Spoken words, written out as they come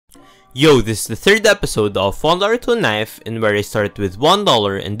Yo, this is the third episode of $1 to a knife, in where I start with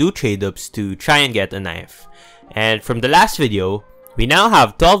 $1 and do trade-ups to try and get a knife. And from the last video, we now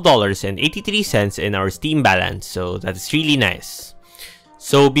have $12.83 in our Steam balance, so that's really nice.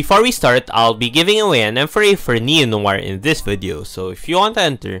 So before we start, I'll be giving away an M4A for Neo Noir in this video, so if you want to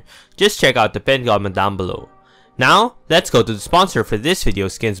enter, just check out the pinned comment down below. Now, let's go to the sponsor for this video,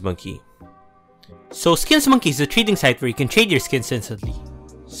 Skins Monkey. So Skins Monkey is a trading site where you can trade your skins instantly.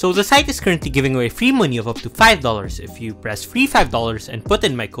 So the site is currently giving away free money of up to $5 if you press free $5 and put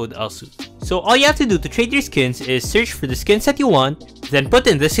in my code elsu. So all you have to do to trade your skins is search for the skins that you want, then put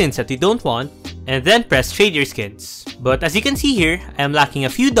in the skins that you don't want, and then press trade your skins. But as you can see here, I am lacking a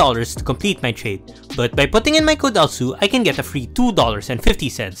few dollars to complete my trade, but by putting in my code elsu, I can get a free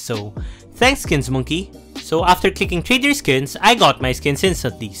 $2.50, so thanks Skins Monkey. So after clicking trade your skins, I got my skins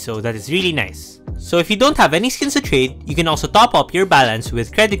instantly, so that is really nice. So if you don't have any skins to trade, you can also top up your balance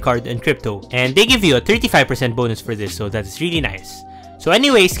with credit card and crypto, and they give you a 35% bonus for this, so that is really nice. So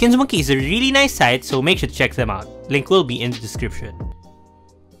anyway, Skins Monkey is a really nice site, so make sure to check them out. Link will be in the description.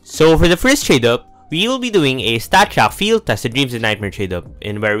 So for the first trade up, we will be doing a StatTrack Field Tested Dreams and Nightmare trade up,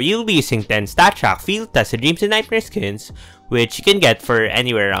 in where we will be using 10 StatTrack Field Tested Dreams and Nightmare skins, which you can get for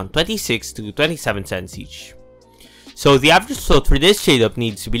anywhere around 26 to 27 cents each. So the average float for this trade up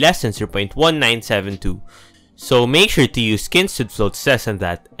needs to be less than 0.1972. So make sure to use skins with floats less than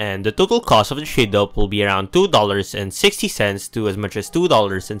that, and the total cost of the trade up will be around $2.60 to as much as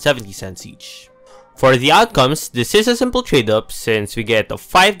 $2.70 each. For the outcomes, this is a simple trade up since we get a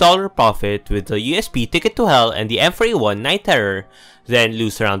 $5 profit with the USP Ticket to Hell and the M4A1 Night Terror, then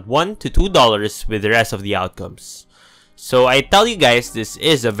lose around $1 to $2 with the rest of the outcomes. So I tell you guys, this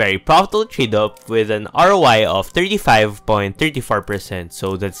is a very profitable trade up with an ROI of 35.34%,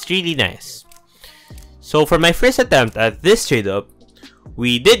 so that's really nice. So for my first attempt at this trade up,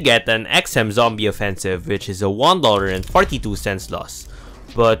 we did get an XM Zombie Offensive, which is a $1.42 loss.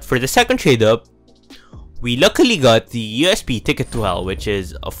 But for the second trade up, we luckily got the USP Ticket to Hell, which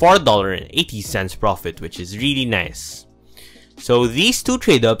is a $4.80 profit, which is really nice. So these two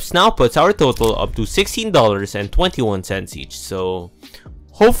trade ups now puts our total up to $16.21 each, so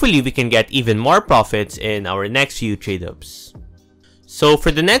hopefully we can get even more profits in our next few trade ups. So for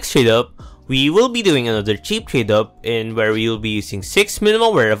the next trade up, we will be doing another cheap trade up in where we will be using 6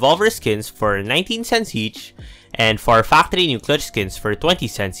 minimal wear revolver skins for 19 cents each and 4 factory new clutch skins for 20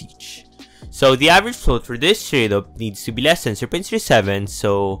 cents each. So the average float for this trade up needs to be less than 0.07,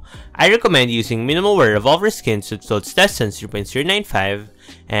 so I recommend using minimal wear revolver skins with floats less than 0.095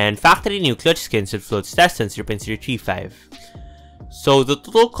 and factory new clutch skins with floats less than 0.035. So the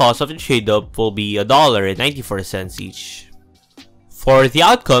total cost of the trade up will be $1.94 each. For the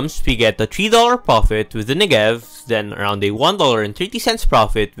outcomes, we get a $3 profit with the Negev, then around a $1.30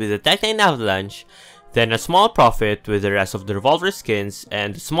 profit with the Tech-9 Avalanche, then a small profit with the rest of the revolver skins,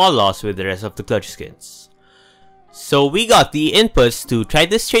 and a small loss with the rest of the clutch skins. So we got the inputs to try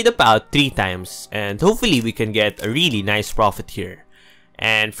this trade up out 3 times, and hopefully we can get a really nice profit here.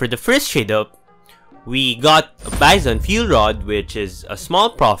 And for the first trade up, we got a Bison Fuel Rod, which is a small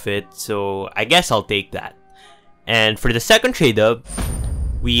profit, so I guess I'll take that. And for the second trade up,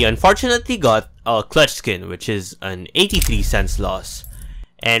 we unfortunately got a clutch skin, which is an 83 cents loss.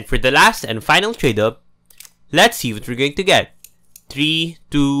 And for the last and final trade up, let's see what we're going to get. 3,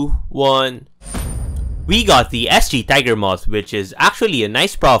 2, 1. We got the SG Tiger Moth, which is actually a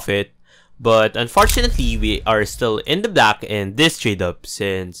nice profit, but unfortunately we are still in the black in this trade up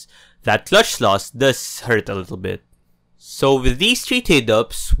since that clutch loss does hurt a little bit. So with these 3 trade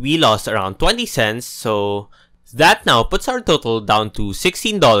ups, we lost around 20 cents, so that now puts our total down to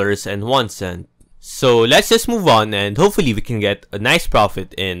 $16.01. So let's just move on and hopefully we can get a nice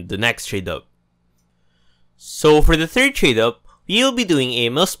profit in the next trade up. So for the third trade up, we will be doing a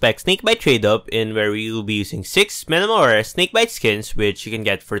mil-spec snakebite trade up in where we will be using 6 minimal wear snakebite skins, which you can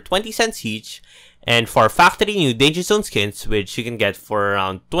get for 20 cents each, and 4 factory new Danger Zone skins, which you can get for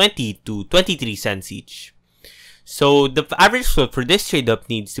around 20 to 23 cents each. So the average float for this trade up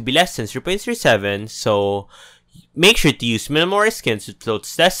needs to be less than 0.07, so make sure to use minimal wear skins with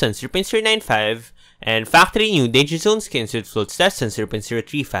floats less than 0.095 and factory new Danger Zone skins with floats less than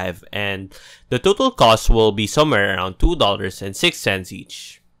 0.035, and the total cost will be somewhere around $2.06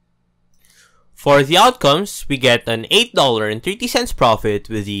 each. For the outcomes, we get an $8.30 profit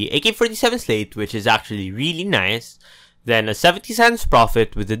with the AK-47 slate, which is actually really nice, then a 70 cents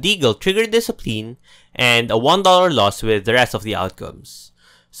profit with the Deagle Trigger Discipline, and a $1 loss with the rest of the outcomes.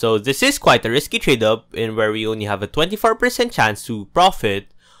 So this is quite a risky trade up in where we only have a 24% chance to profit,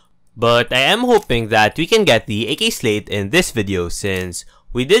 but I am hoping that we can get the AK slate in this video since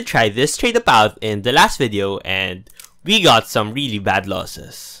we did try this trade up out in the last video and we got some really bad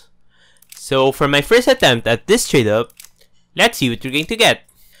losses. So for my first attempt at this trade up, let's see what we're going to get.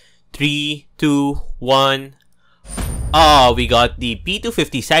 3, 2, 1. We got the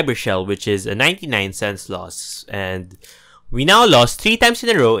P250 Cyber Shell, which is a 99 cents loss, and we now lost 3 times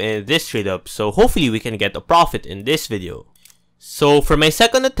in a row in this trade up, so hopefully we can get a profit in this video. So for my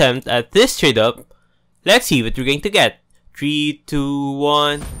second attempt at this trade up, let's see what we're going to get. 3, 2,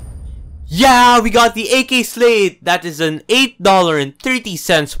 1. Yeah, we got the AK Slate! That is an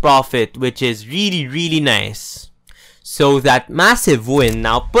 $8.30 profit, which is really nice. So that massive win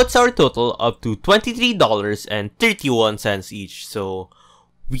now puts our total up to $23.31 each. So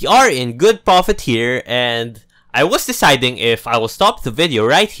we are in good profit here, and I was deciding if I will stop the video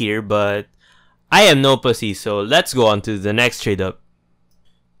right here, but I am no pussy, so let's go on to the next trade up.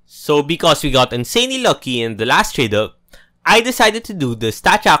 So because we got insanely lucky in the last trade up, I decided to do the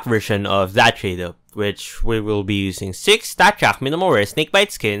StatTrack version of that trade up, which we will be using 6 StatTrack minimal wear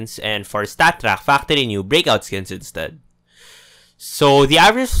snakebite skins and for StatTrack factory new breakout skins instead. So the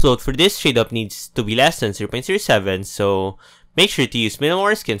average float for this trade up needs to be less than 0.07, so make sure to use minimal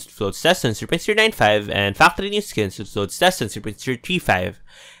wear skins with floats less than 0.095 and factory new skins with floats less than 0.035.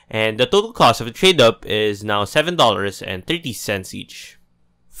 And the total cost of the trade up is now $7.30 each.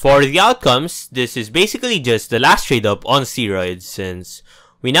 For the outcomes, this is basically just the last trade up on steroids, since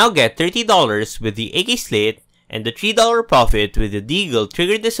we now get $30 with the AK Slate and the $3 profit with the Deagle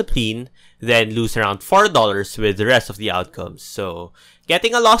Trigger Discipline, then lose around $4 with the rest of the outcomes. So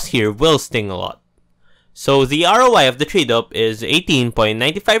getting a loss here will sting a lot. So the ROI of the trade up is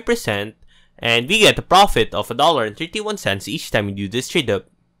 18.95%, and we get a profit of $1.31 each time we do this trade up.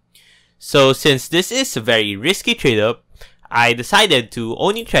 So since this is a very risky trade up, I decided to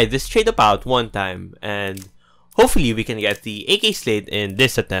only try this trade up out one time, and hopefully we can get the AK Slate in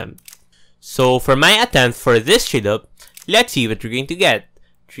this attempt. So for my attempt for this trade up, let's see what we're going to get.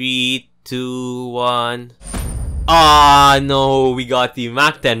 3, 2, 1. No, we got the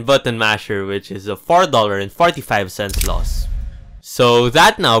Mac 10 button masher, which is a $4.45 loss. So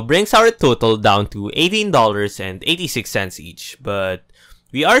that now brings our total down to $18.86 each, but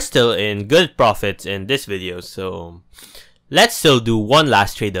we are still in good profits in this video, so let's still do one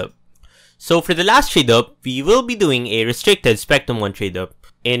last trade up. So for the last trade up, we will be doing a restricted Spectrum 1 trade up,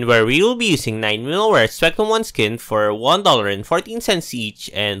 in where we will be using 9 minimal wear Spectrum 1 skin for $1.14 each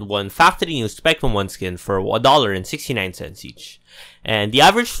and 1 factory new Spectrum 1 skin for $1.69 each. And the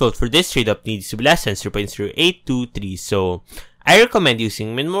average float for this trade up needs to be less than 0.0823, so I recommend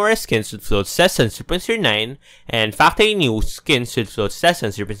using minimal wear skins with floats less than 0.09 and factory new skins with floats less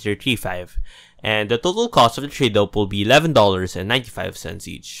than 0.035. And the total cost of the trade up will be $11.95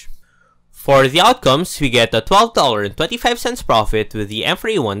 each. For the outcomes, we get a $12.25 profit with the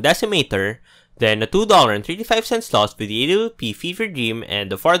M4A1 Decimator, then a $2.35 loss with the AWP Fever Dream,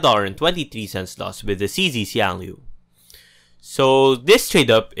 and a $4.23 loss with the CZ Xianglu. So this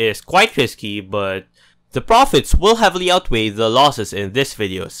trade up is quite risky, but the profits will heavily outweigh the losses in this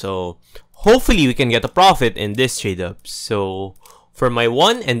video, so hopefully we can get a profit in this trade up. So for my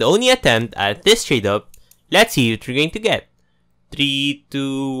one and only attempt at this trade up, let's see what we're going to get. 3,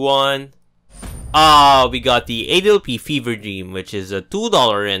 2, 1. We got the AWP Fever Dream, which is a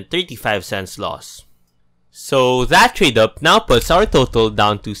 $2.35 loss. So that trade up now puts our total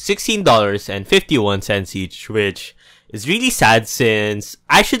down to $16.51 each, which is really sad since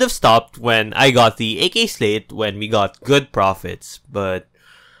I should have stopped when I got the AK Slate when we got good profits, but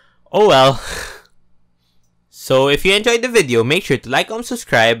oh well. So if you enjoyed the video, make sure to like, comment,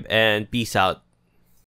 subscribe, and peace out.